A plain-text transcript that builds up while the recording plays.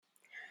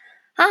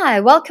Hi,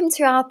 welcome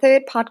to our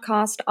third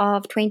podcast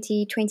of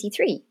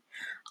 2023.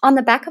 On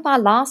the back of our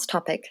last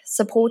topic,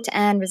 support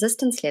and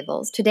resistance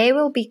levels, today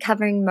we'll be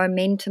covering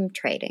momentum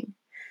trading.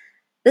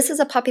 This is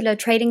a popular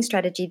trading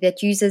strategy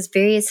that uses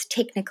various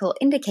technical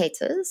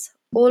indicators,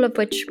 all of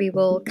which we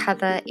will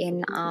cover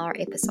in our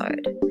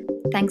episode.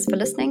 Thanks for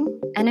listening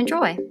and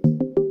enjoy.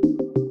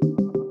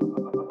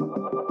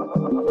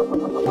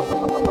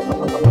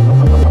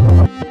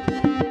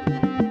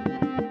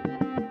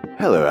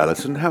 Hello,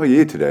 Alison. How are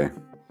you today?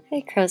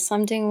 Hey Chris,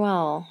 I'm doing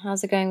well.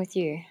 How's it going with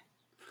you?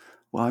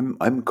 Well,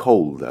 I'm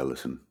cold,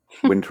 Alison.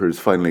 Winter has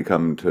finally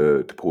come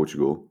to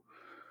Portugal.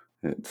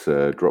 It's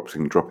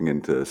dropping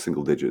into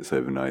single digits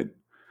overnight,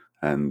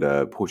 and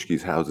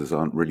Portuguese houses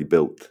aren't really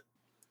built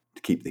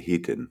to keep the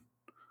heat in.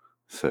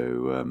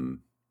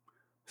 So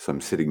I'm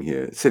sitting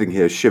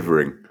here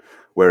shivering,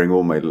 wearing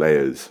all my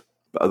layers.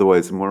 But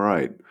otherwise, I'm all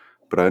right.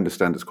 But I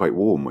understand it's quite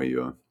warm where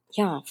you are.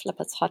 Yeah, flip,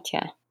 it's hot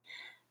here.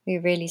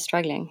 We're really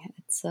struggling.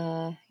 It's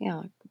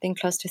been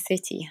close to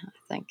 30, I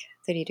think,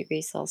 30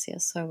 degrees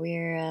Celsius. So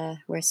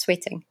we're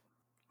sweating.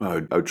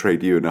 I would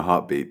trade you in a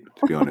heartbeat,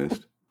 to be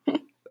honest.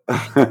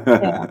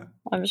 Yeah,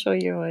 I'm sure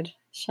you would.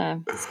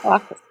 Shame.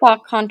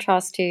 Stark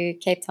contrast to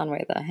Cape Town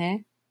weather,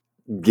 hey?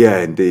 Yeah,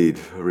 indeed,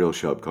 a real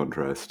sharp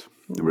contrast.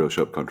 A real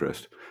sharp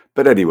contrast.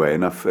 But anyway,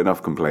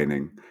 enough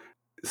complaining.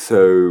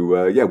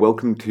 So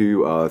welcome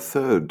to our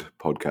third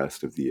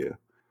podcast of the year.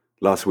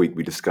 Last week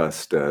we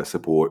discussed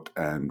support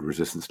and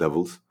resistance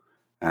levels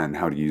and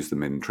how to use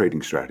them in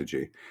trading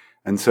strategy.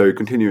 And so,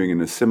 continuing in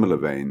a similar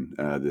vein,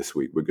 this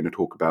week we're going to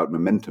talk about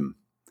momentum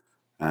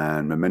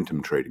and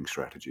momentum trading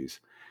strategies.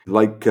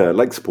 Like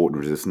support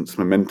and resistance,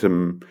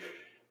 momentum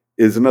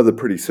is another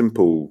pretty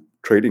simple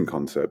trading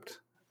concept,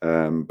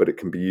 but it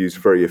can be used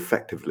very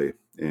effectively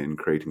in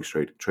creating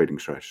trading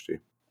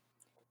strategy.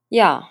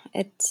 Yeah,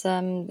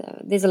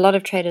 there's a lot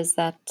of traders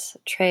that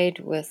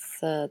trade with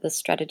this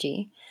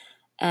strategy,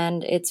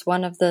 and it's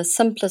one of the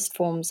simplest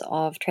forms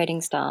of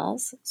trading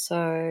styles.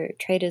 So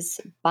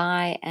traders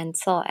buy and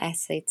sell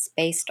assets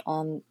based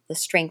on the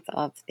strength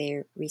of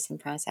their recent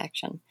price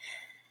action.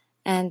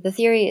 And the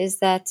theory is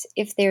that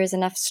if there is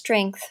enough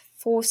strength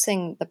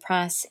forcing the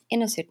price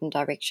in a certain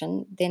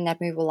direction, then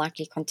that move will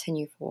likely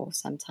continue for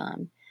some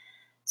time.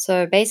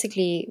 So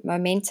basically,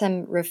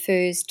 momentum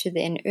refers to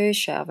the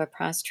inertia of a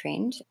price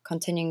trend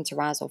continuing to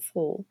rise or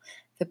fall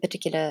for a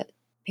particular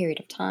period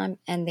of time.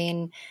 And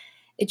then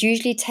it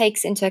usually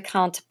takes into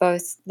account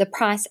both the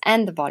price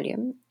and the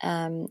volume.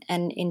 And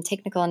in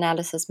technical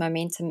analysis,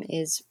 momentum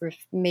is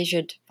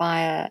measured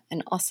via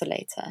an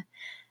oscillator,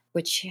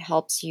 which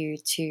helps you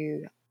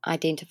to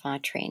identify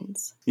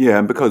trends. Yeah,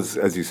 and because,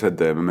 as you said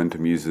there,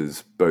 momentum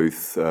uses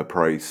both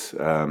price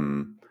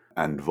and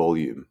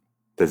volume,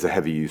 there's a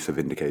heavy use of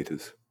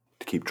indicators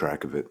to keep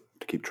track of it,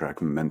 to keep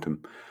track of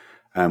momentum.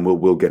 And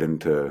we'll get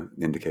into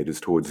indicators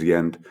towards the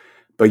end.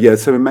 But yeah,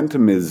 so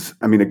momentum is,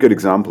 I mean, a good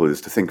example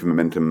is to think of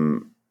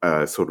momentum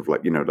sort of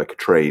like, like a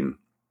train.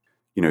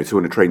 So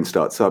when a train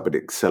starts up, it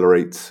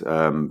accelerates,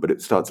 but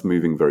it starts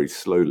moving very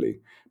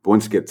slowly. But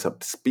once it gets up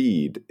to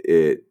speed,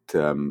 it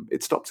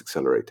stops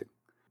accelerating,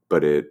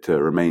 but it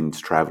remains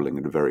traveling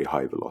at a very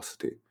high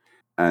velocity.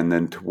 And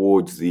then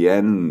towards the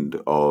end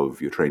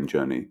of your train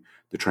journey,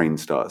 the train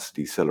starts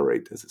to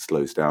decelerate as it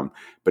slows down.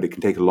 But it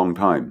can take a long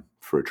time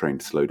for a train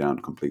to slow down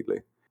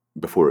completely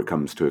before it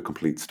comes to a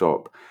complete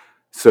stop.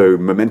 So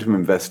momentum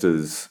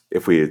investors,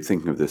 if we're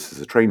thinking of this as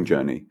a train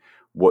journey,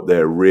 what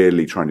they're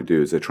really trying to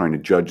do is they're trying to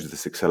judge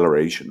this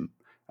acceleration,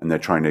 and they're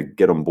trying to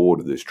get on board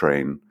of this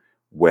train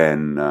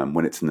when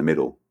it's in the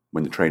middle,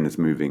 when the train is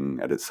moving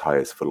at its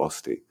highest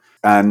velocity.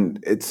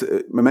 And it's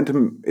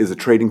momentum is a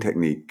trading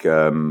technique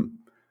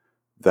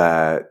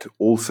that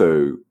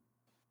also,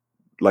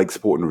 like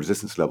support and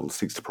resistance levels,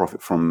 seeks to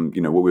profit from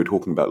what we were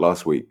talking about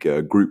last week,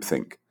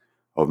 groupthink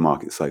of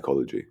market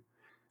psychology.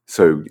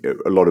 So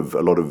a lot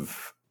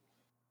of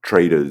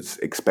traders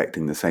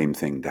expecting the same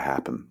thing to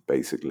happen,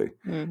 basically.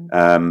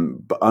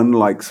 But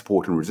unlike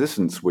support and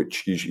resistance,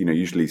 which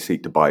usually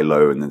seek to buy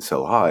low and then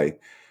sell high,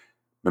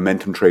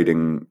 momentum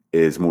trading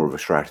is more of a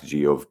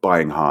strategy of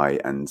buying high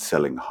and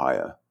selling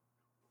higher.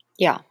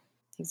 Yeah,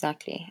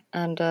 exactly.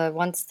 And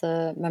once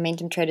the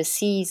momentum trader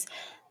sees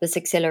this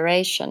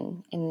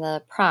acceleration in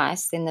the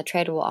price, then the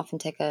trader will often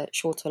take a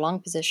short or long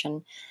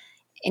position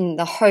in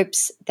the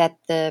hopes that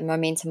the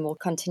momentum will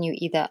continue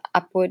either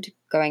upward,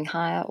 going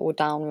higher, or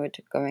downward,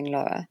 going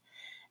lower.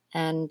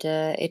 And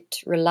it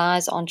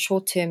relies on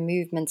short term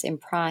movements in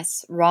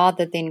price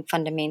rather than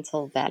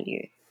fundamental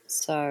value.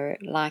 So,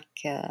 like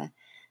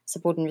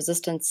support and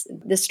resistance,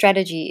 the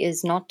strategy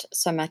is not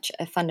so much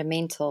a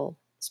fundamental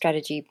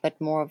strategy, but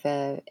more of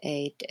a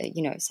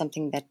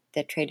something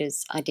that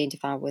traders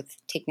identify with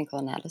technical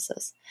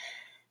analysis.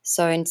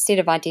 So instead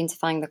of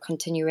identifying the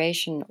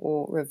continuation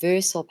or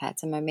reversal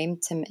pattern,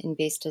 momentum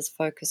investors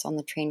focus on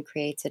the trend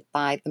created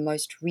by the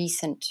most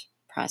recent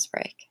price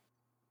break.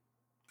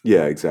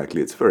 Yeah,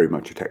 exactly. It's very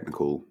much a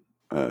technical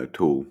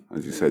tool.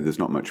 As you say, there's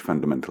not much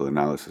fundamental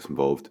analysis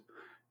involved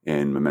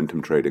in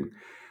momentum trading.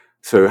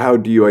 So how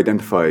do you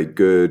identify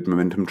good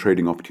momentum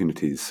trading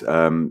opportunities?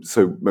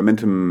 So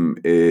momentum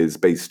is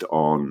based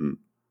on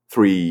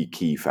three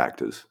key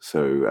factors.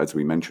 So as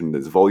we mentioned,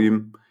 there's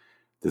volume,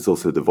 there's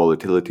also the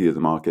volatility of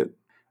the market,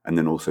 and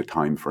then also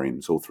time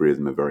frames. All three of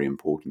them are very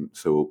important.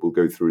 So we'll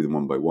go through them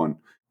one by one.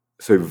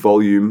 So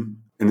volume,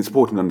 and it's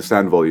important to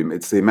understand volume.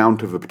 It's the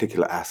amount of a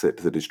particular asset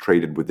that is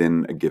traded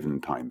within a given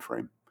time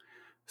frame.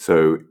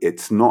 So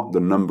it's not the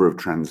number of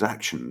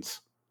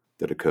transactions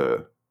that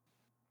occur,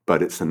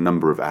 but it's the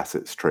number of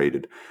assets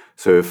traded.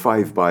 So if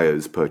 5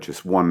 buyers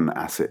purchase one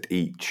asset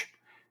each,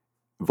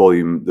 the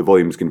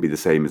volume is going to be the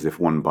same as if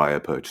one buyer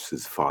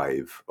purchases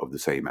 5 of the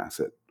same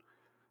asset.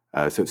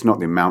 So it's not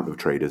the amount of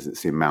traders,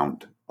 it's the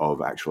amount of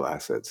actual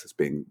assets that's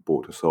being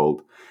bought or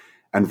sold.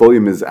 And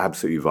volume is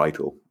absolutely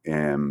vital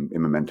in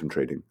momentum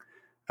trading,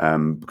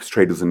 because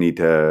traders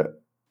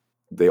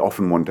they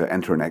often want to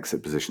enter and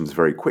exit positions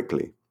very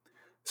quickly.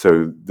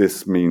 So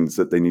this means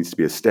that there needs to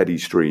be a steady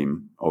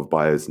stream of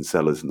buyers and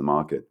sellers in the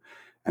market.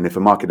 And if a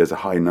market has a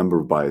high number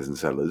of buyers and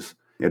sellers,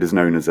 it is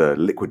known as a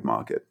liquid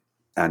market,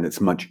 and it's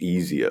much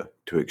easier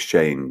to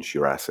exchange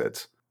your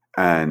assets.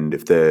 And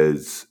if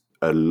there's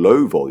a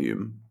low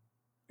volume,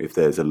 if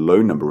there's a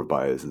low number of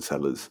buyers and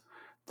sellers,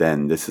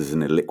 then this is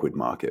an illiquid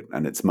market,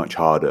 and it's much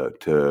harder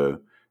to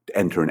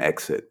enter and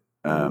exit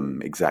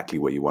exactly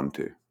where you want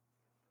to.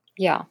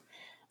 Yeah.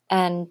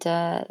 And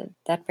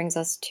that brings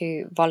us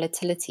to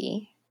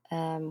volatility,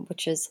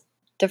 which is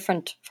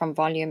different from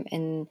volume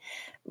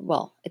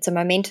well, it's a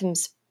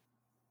momentum's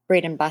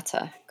bread and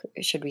butter,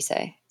 should we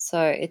say.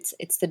 So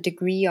it's the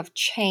degree of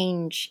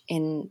change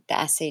in the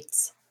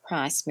asset's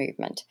price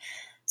movement.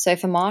 So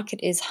if a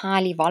market is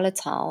highly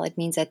volatile, it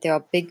means that there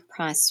are big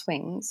price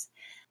swings.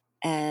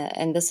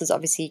 And this is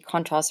obviously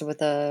contrasted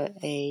with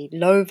a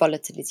low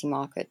volatility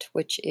market,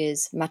 which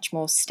is much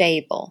more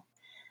stable.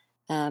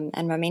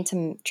 And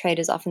momentum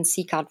traders often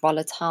seek out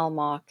volatile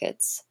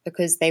markets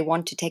because they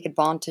want to take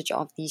advantage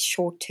of these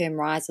short term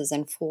rises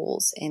and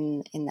falls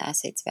in the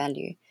asset's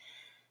value.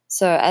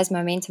 So, as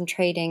momentum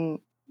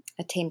trading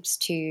attempts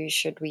to,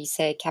 should we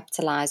say,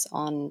 capitalize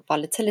on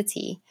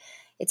volatility,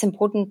 it's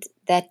important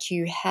that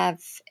you have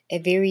a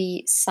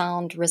very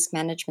sound risk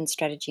management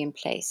strategy in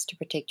place to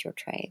protect your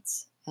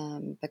trades.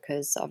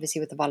 Because obviously,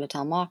 with the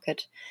volatile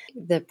market,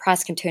 the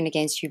price can turn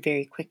against you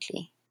very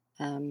quickly.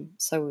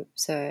 So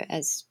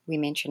as we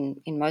mentioned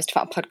in most of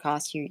our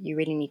podcasts, you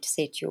really need to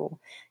set your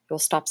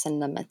stops and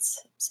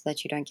limits so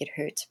that you don't get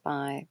hurt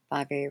by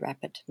very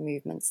rapid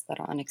movements that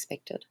are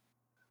unexpected.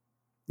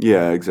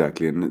 Yeah,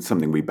 exactly, and it's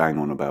something we bang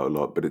on about a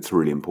lot, but it's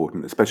really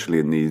important, especially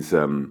in these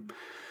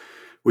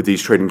with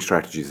these trading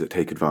strategies that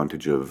take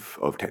advantage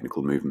of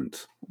technical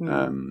movements.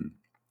 Mm.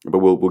 But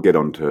we'll get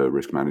on to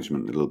risk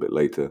management a little bit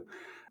later.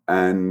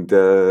 And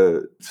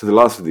so the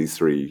last of these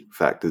three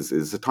factors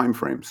is the time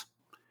frames,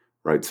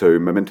 right? So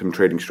momentum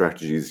trading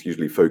strategies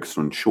usually focus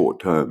on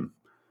short-term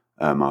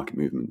market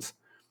movements,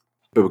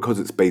 but because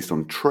it's based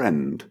on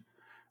trend,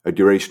 a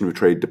duration of a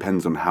trade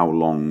depends on how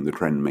long the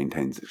trend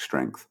maintains its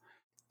strength.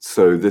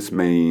 So this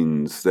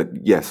means that,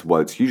 yes,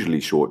 while it's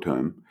usually short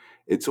term,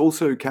 it's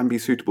also can be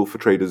suitable for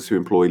traders who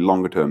employ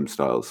longer term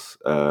styles,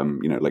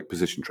 like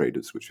position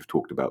traders, which we've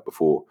talked about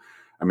before.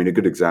 I mean, a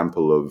good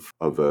example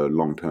of a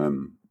long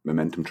term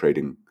momentum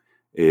trading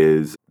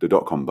is the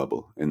dot-com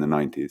bubble in the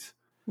 90s.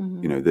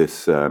 Hmm.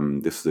 This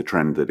is a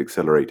trend that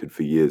accelerated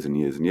for years and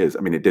years and years.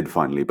 I mean, it did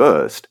finally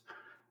burst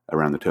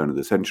around the turn of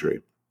the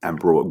century and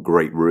brought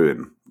great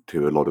ruin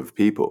to a lot of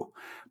people.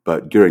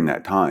 But during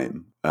that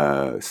time,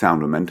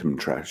 sound momentum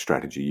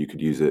strategy, you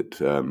could use it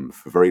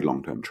for very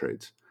long-term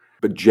trades.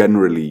 But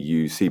generally,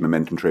 you see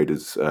momentum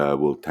traders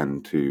will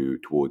tend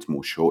towards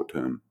more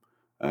short-term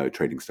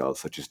trading styles,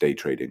 such as day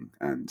trading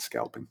and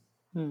scalping.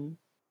 Mm,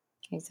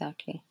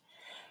 exactly.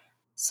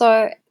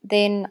 So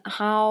then,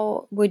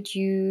 how would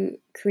you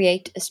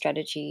create a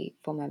strategy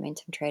for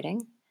momentum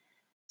trading?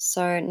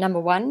 So,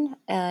 number one,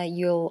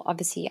 you'll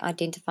obviously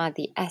identify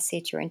the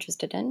asset you're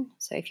interested in.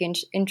 So, if you're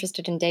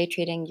interested in day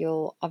trading,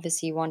 you'll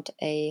obviously want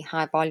a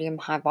high volume,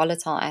 high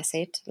volatile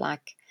asset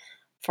like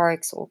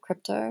Forex or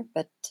crypto.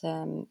 But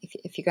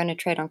if you're going to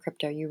trade on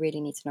crypto, you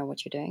really need to know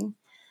what you're doing.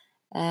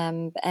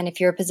 And if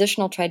you're a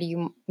positional trader,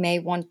 you may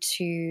want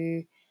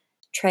to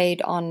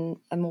trade on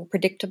a more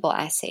predictable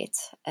asset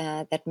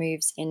that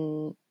moves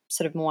in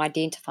sort of more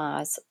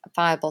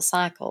identifiable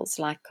cycles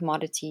like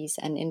commodities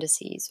and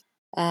indices.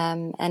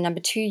 And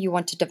number two, you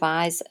want to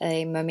devise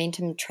a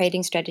momentum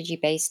trading strategy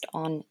based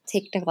on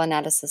technical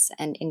analysis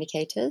and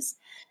indicators.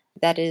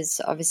 That is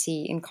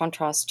obviously in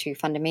contrast to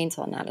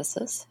fundamental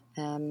analysis.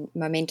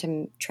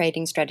 Momentum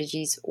trading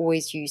strategies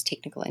always use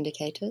technical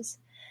indicators.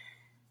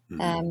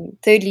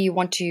 Thirdly, you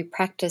want to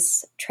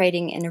practice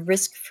trading in a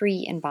risk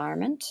free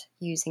environment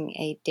using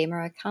a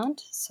demo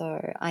account.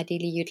 So,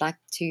 ideally, you'd like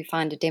to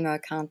find a demo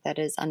account that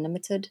is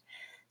unlimited,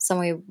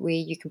 somewhere where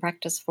you can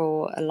practice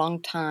for a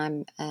long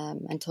time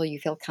until you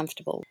feel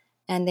comfortable.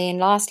 And then,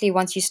 lastly,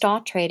 once you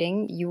start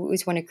trading, you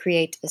always want to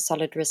create a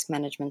solid risk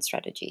management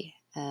strategy.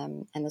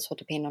 And this will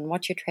depend on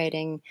what you're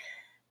trading,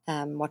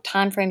 what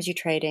time frames you're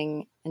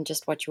trading, and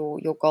just what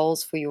your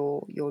goals for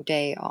your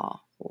day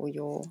are, or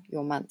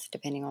your month,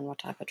 depending on what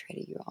type of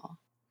trader you are.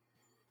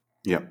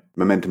 Yeah,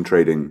 momentum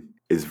trading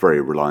is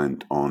very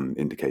reliant on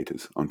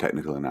indicators, on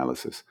technical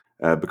analysis,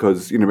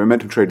 because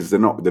momentum traders they're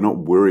not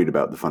worried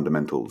about the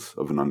fundamentals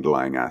of an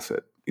underlying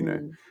asset.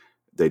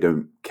 They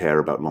don't care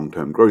about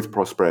long-term growth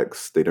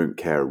prospects. They don't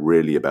care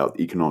really about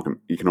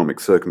economic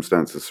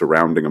circumstances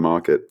surrounding a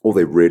market. All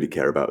they really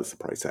care about is the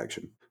price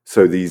action.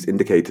 So these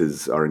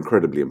indicators are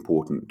incredibly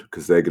important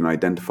because they're going to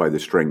identify the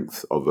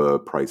strength of a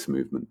price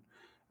movement,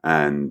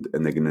 and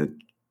they're going to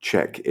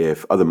check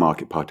if other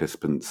market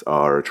participants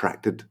are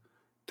attracted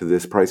to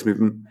this price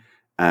movement,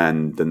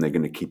 and then they're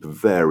going to keep a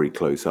very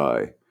close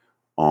eye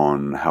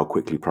on how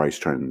quickly price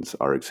trends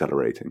are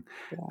accelerating.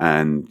 Yeah.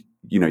 And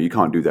you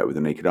can't do that with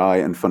the naked eye,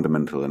 and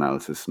fundamental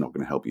analysis is not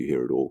going to help you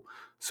here at all.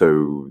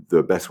 So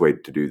the best way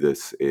to do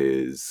this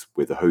is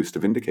with a host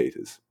of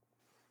indicators.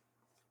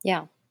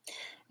 Yeah.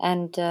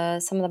 And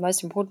some of the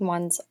most important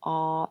ones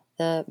are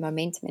the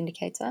momentum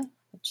indicator,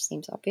 which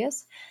seems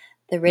obvious,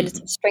 the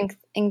relative strength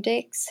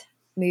index,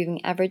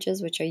 moving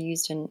averages, which are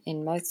used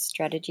in most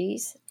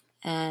strategies,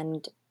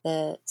 and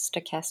the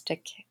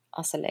stochastic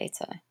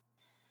oscillator.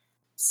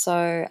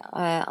 So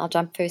I'll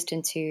jump first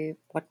into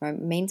what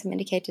momentum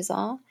indicators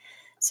are.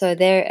 So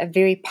they're a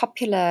very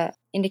popular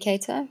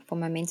indicator for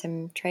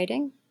momentum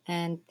trading,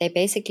 and they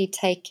basically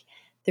take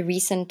the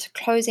recent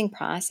closing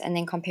price and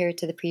then compare it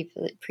to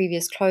the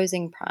previous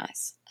closing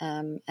price,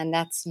 and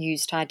that's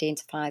used to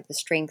identify the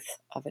strength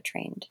of a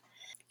trend.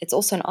 It's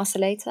also an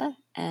oscillator,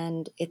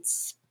 and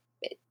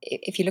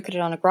if you look at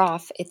it on a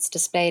graph, it's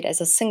displayed as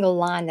a single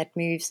line that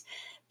moves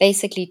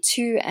basically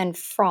to and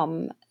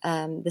from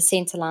the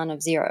center line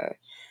of zero.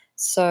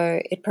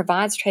 So it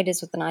provides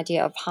traders with an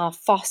idea of how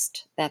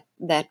fast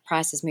that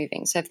price is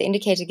moving. So if the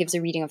indicator gives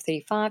a reading of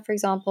 35, for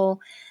example,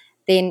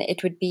 then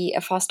it would be a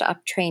faster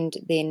uptrend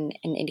than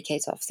an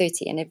indicator of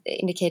 30. And if the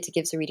indicator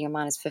gives a reading of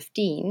minus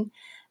 15,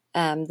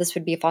 this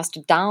would be a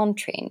faster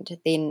downtrend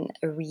than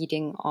a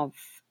reading of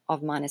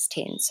minus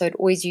 10. So it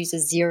always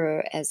uses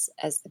zero as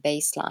the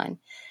baseline.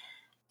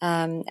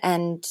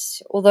 And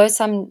although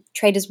some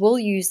traders will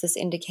use this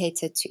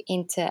indicator to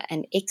enter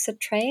and exit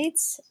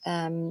trades,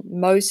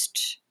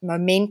 most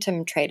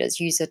momentum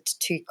traders use it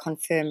to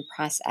confirm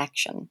price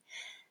action.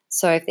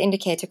 So if the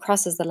indicator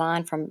crosses the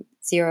line from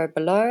zero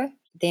below,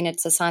 then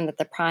it's a sign that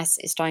the price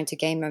is starting to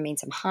gain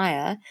momentum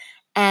higher.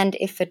 And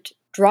if it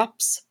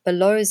drops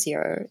below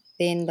zero,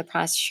 then the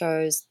price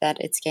shows that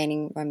it's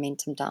gaining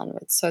momentum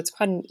downwards. So it's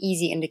quite an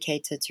easy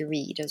indicator to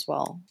read as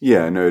well.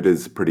 Yeah, no, it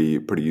is a pretty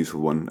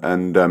useful one.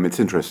 And it's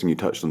interesting you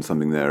touched on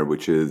something there,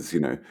 which is,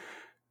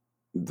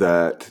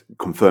 that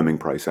confirming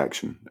price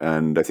action.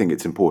 And I think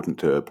it's important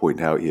to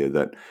point out here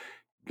that,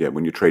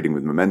 when you're trading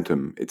with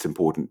momentum, it's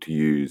important to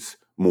use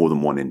more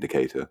than one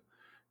indicator,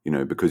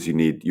 because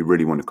you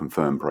really want to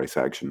confirm price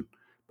action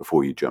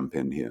before you jump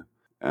in here.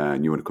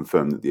 And you want to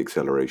confirm that the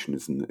acceleration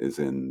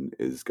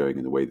is going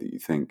in the way that you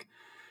think.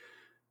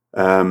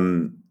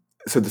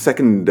 So the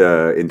second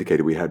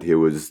indicator we had here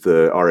was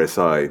the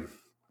RSI,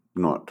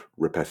 not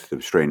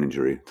repetitive strain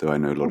injury. So I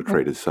know a lot of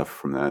traders suffer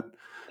from that,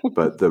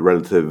 but the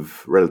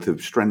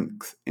relative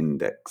strength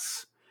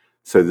index.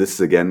 So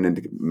this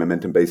again,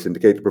 momentum-based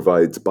indicator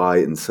provides buy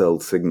and sell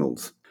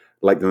signals.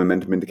 Like the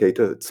momentum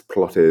indicator, it's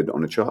plotted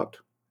on a chart,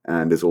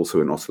 and is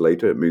also an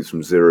oscillator. It moves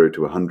from 0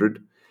 to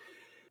 100.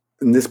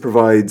 And this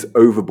provides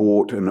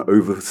overbought and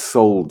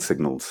oversold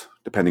signals,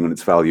 depending on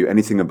its value.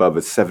 Anything above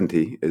a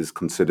 70 is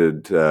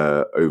considered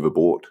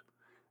overbought,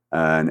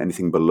 and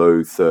anything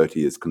below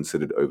 30 is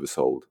considered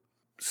oversold.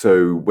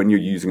 So when you're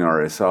using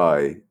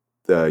RSI,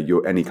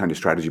 any kind of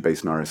strategy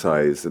based on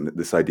RSI is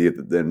this idea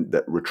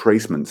that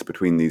retracements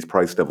between these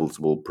price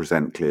levels will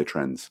present clear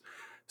trends.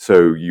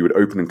 So you would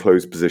open and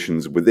close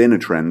positions within a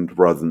trend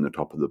rather than the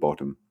top of the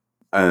bottom.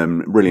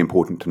 Really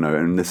important to know,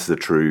 and this is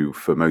true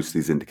for most of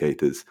these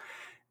indicators,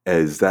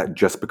 is that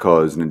just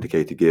because an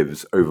indicator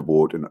gives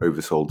overbought and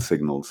oversold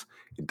signals,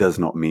 it does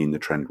not mean the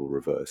trend will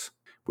reverse,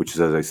 which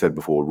is, as I said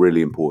before,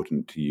 really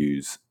important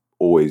to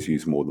always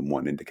use more than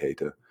one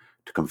indicator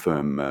to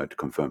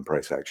confirm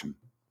price action.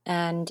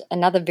 And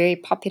another very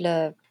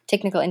popular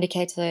technical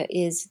indicator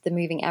is the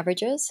moving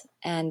averages,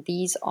 and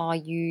these are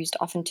used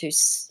often to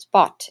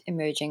spot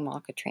emerging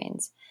market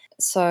trends.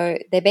 So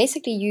they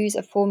basically use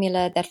a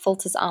formula that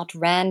filters out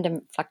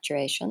random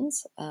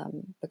fluctuations,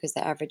 because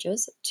they're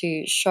averages,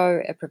 to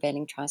show a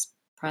prevailing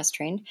price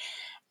trend.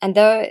 And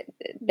though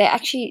they're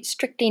actually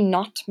strictly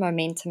not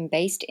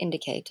momentum-based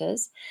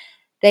indicators,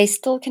 they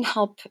still can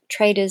help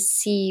traders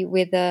see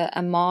whether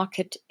a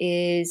market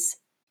is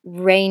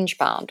range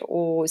bound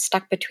or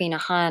stuck between a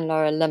high and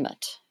lower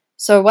limit.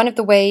 So one of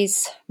the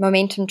ways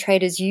momentum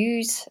traders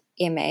use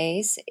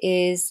MAs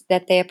is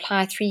that they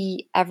apply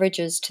three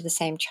averages to the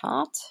same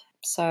chart.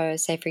 So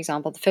say, for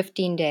example, the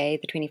 15-day,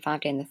 the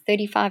 25-day, and the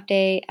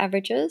 35-day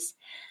averages.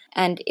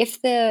 And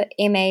if the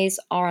MAs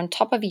are on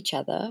top of each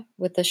other,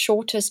 with the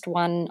shortest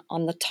one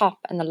on the top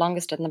and the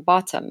longest on the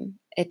bottom,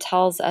 it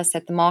tells us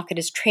that the market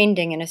is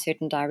trending in a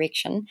certain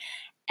direction.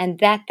 and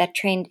that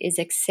trend is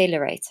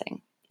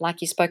accelerating.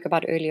 Like you spoke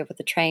about earlier with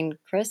the train,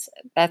 Chris,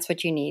 that's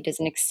what you need, is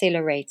an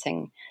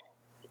accelerating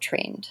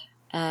trend.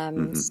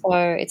 Hmm. So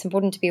it's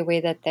important to be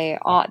aware that they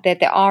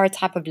are a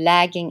type of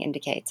lagging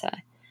indicator,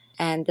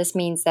 and this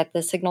means that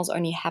the signals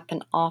only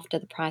happen after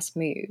the price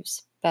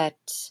moves.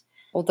 But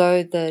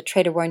although the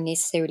trader won't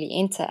necessarily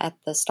enter at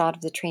the start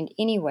of the trend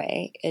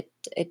anyway,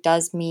 it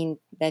does mean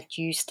that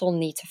you still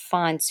need to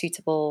find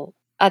suitable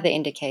other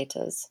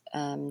indicators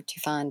to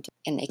find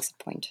an exit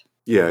point.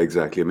 Yeah,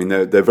 exactly. I mean,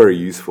 they're very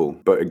useful,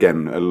 but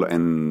again,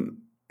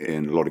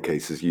 in a lot of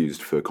cases,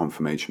 used for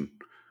confirmation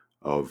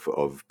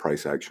of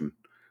price action.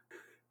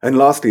 And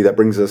lastly, that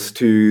brings us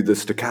to the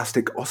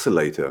stochastic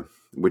oscillator,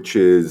 which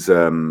is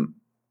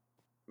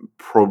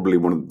probably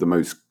one of the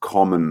most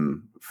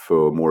common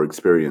for more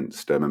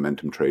experienced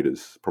momentum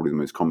traders, probably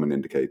the most common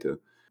indicator.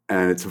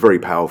 And it's a very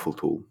powerful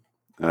tool.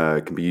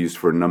 It can be used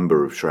for a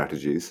number of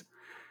strategies.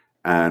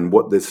 And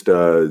what this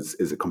does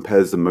is it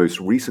compares the most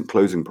recent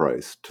closing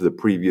price to the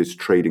previous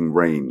trading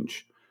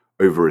range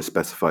over a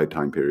specified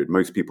time period.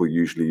 Most people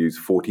usually use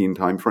 14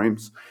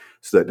 timeframes.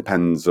 So that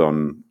depends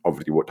on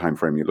obviously what time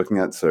frame you're looking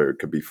at. So it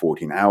could be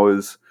 14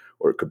 hours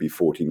or it could be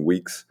 14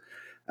 weeks.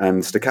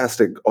 And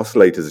stochastic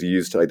oscillators are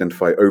used to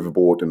identify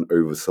overbought and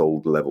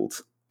oversold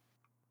levels.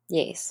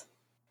 Yes.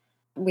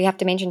 We have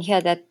to mention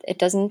here that it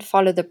doesn't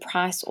follow the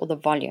price or the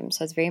volume.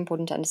 So it's very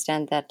important to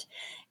understand that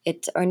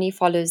it only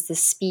follows the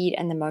speed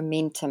and the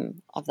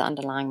momentum of the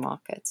underlying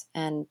market.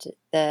 And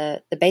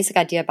the basic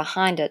idea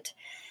behind it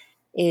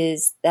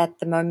is that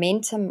the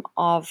momentum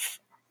of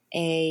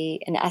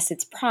an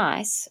asset's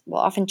price will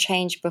often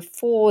change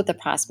before the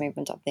price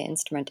movement of the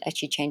instrument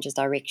actually changes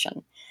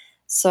direction.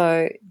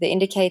 So the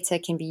indicator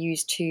can be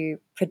used to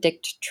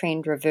predict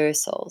trend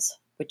reversals,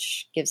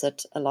 which gives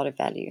it a lot of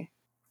value.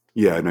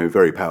 Yeah, no,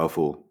 very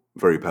powerful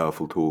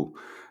tool.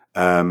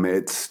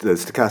 It's the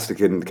stochastic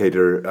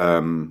indicator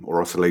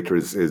or oscillator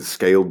is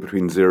scaled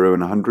between 0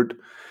 and 100,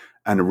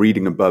 and a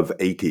reading above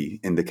 80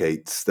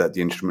 indicates that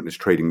the instrument is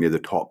trading near the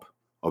top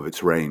of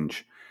its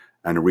range,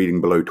 and a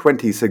reading below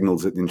 20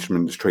 signals that the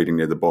instrument is trading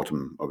near the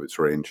bottom of its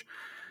range.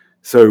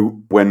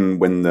 So when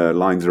the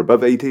lines are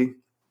above 80,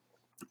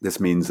 this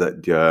means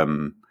that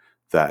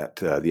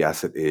the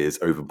asset is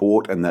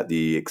overbought and that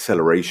the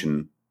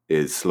acceleration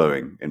is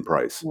slowing in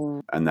price,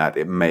 Mm. and that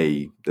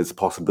there's a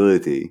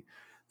possibility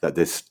that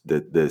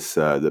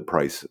the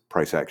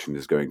price action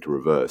is going to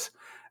reverse,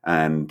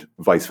 and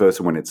vice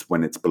versa. When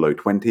it's below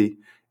 20,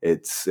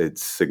 it's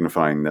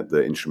signifying that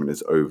the instrument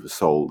is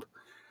oversold.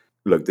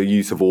 Look, the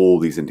use of all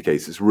these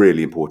indicators is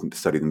really important to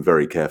study them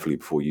very carefully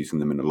before using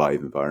them in a live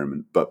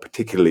environment, but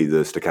particularly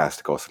the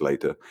stochastic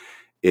oscillator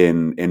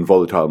in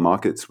volatile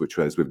markets, which,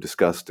 as we've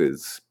discussed,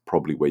 is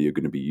probably where you're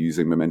going to be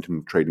using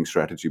momentum trading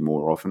strategy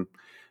more often.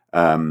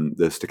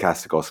 The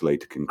stochastic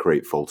oscillator can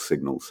create false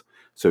signals,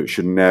 so it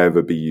should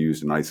never be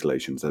used in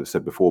isolation, as I've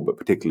said before, but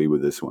particularly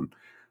with this one.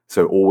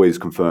 So always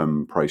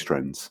confirm price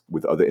trends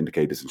with other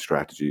indicators and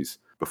strategies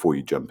before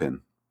you jump in.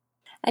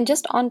 And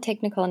just on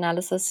technical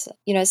analysis,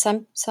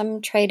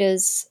 some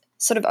traders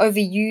sort of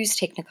overuse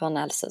technical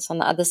analysis on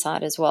the other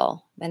side as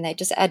well, and they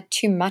just add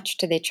too much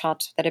to their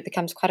chart that it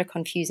becomes quite a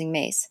confusing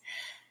mess.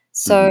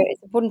 So Hmm.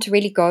 it's important to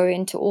really go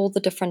into all the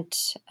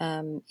different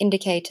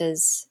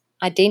indicators,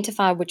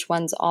 identify which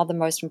ones are the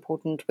most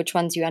important, which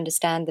ones you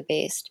understand the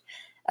best,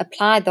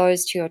 apply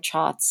those to your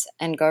charts,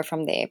 and go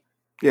from there.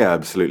 Yeah,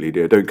 absolutely,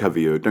 dear. Don't cover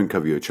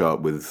your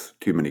chart with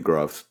too many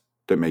graphs.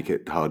 Don't make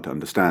it hard to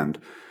understand.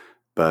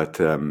 But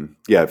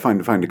yeah,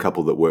 find a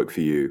couple that work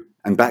for you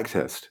and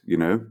backtest.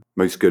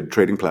 Most good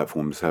trading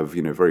platforms have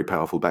very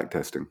powerful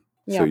backtesting.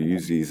 So Yeah.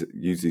 use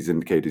these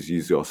indicators,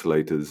 use the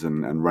oscillators,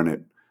 and run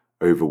it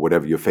over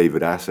whatever your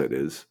favorite asset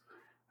is,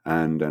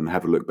 and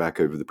have a look back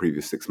over the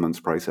previous 6 months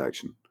price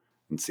action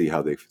and see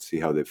how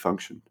they've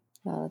functioned.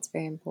 Well, that's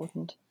very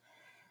important.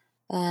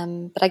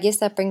 But I guess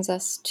that brings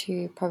us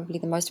to probably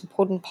the most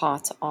important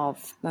part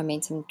of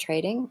momentum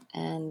trading.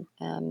 And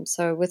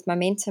so, with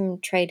momentum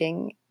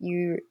trading,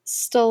 you're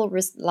still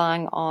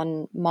relying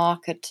on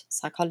market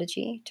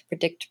psychology to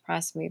predict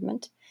price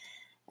movement.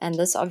 And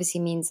this obviously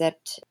means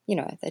that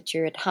that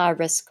you're at high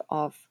risk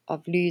of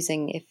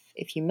losing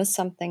if you miss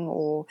something,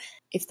 or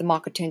if the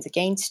market turns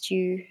against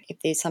you,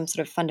 if there's some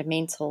sort of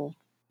fundamental,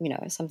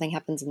 something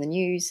happens in the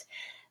news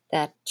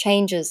that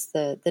changes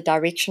the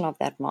direction of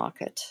that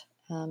market.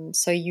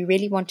 So you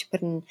really want to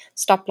put in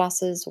stop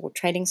losses or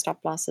trading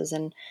stop losses,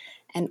 and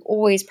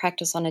always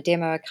practice on a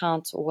demo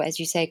account, or, as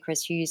you say,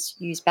 Chris,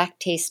 use back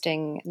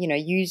testing.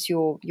 Use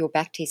your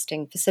back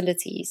testing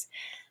facilities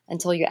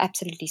until you're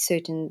absolutely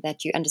certain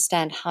that you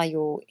understand how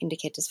your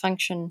indicators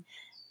function,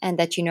 and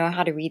that you know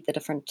how to read the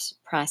different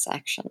price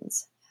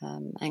actions,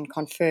 and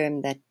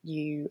confirm that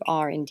you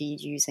are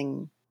indeed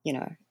using,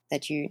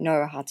 that you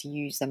know how to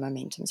use the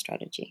momentum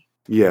strategy.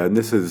 Yeah, and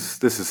this is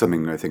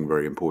something I think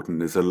very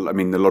important. I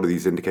mean, a lot of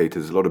these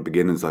indicators, a lot of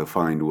beginners I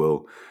find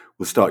will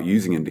start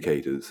using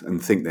indicators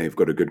and think they've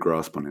got a good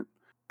grasp on it,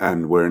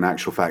 and where in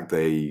actual fact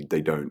they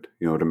don't.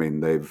 You know what I mean?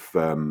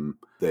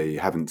 They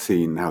haven't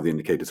seen how the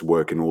indicators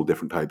work in all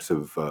different types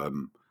of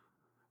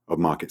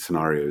market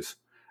scenarios,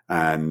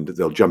 and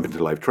they'll jump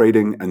into live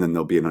trading, and then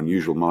there'll be an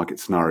unusual market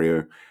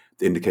scenario.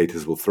 The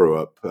indicators will throw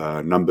up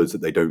numbers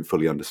that they don't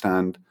fully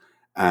understand,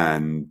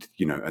 and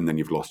and then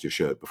you've lost your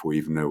shirt before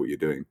you even know what you're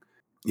doing.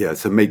 Yeah,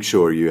 so make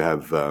sure you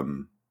have a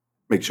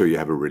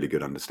really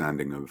good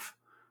understanding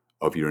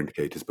of your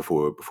indicators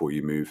before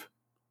you move.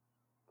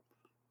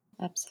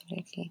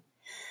 Absolutely.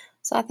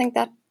 So I think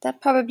that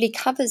probably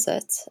covers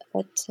it.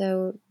 But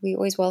we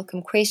always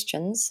welcome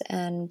questions,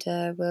 and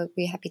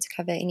we're happy to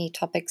cover any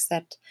topics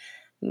that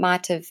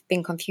might have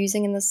been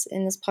confusing in this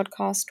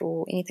podcast,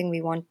 or anything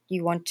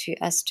you want to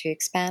us to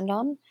expand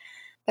on.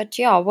 But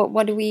yeah,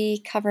 what are we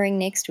covering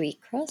next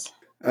week, Chris?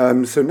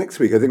 So next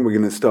week, I think we're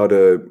going to start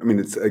I mean,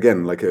 it's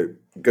again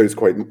goes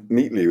quite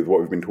neatly with what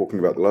we've been talking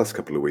about the last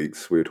couple of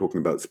weeks. We were talking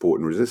about support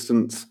and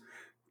resistance.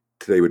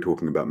 Today, we're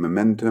talking about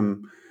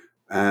momentum,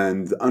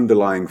 and the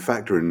underlying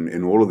factor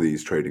in all of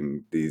these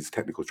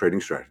technical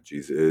trading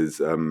strategies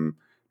is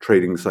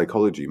trading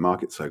psychology,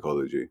 market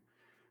psychology.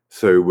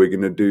 So we're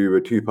going to do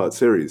a two-part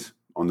series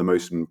on the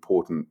most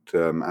important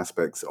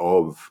aspects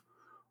of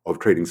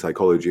trading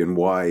psychology, and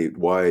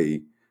why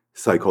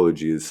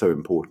psychology is so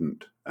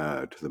important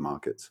to the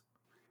markets.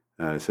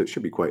 So it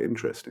should be quite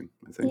interesting,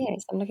 I think.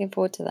 Yes, I'm looking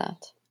forward to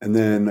that. And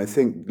then I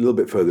think a little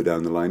bit further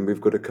down the line,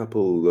 we've got a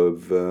couple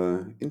of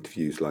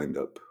interviews lined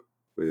up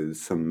with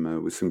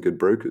some good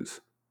brokers,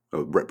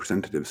 or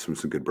representatives from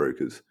some good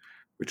brokers,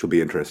 which will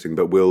be interesting.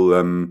 But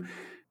we're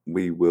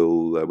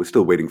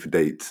still waiting for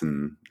dates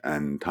and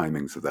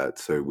timings of that,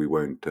 so we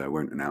won't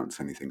announce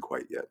anything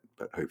quite yet.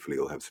 But hopefully,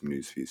 we'll have some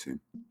news for you soon.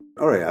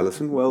 All right,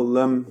 Alison.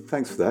 Well,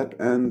 thanks for that,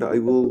 and I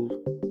will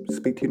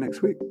speak to you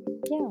next week.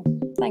 Yeah.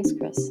 Thanks,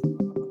 Chris.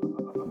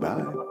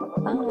 Bye.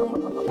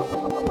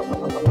 Bye.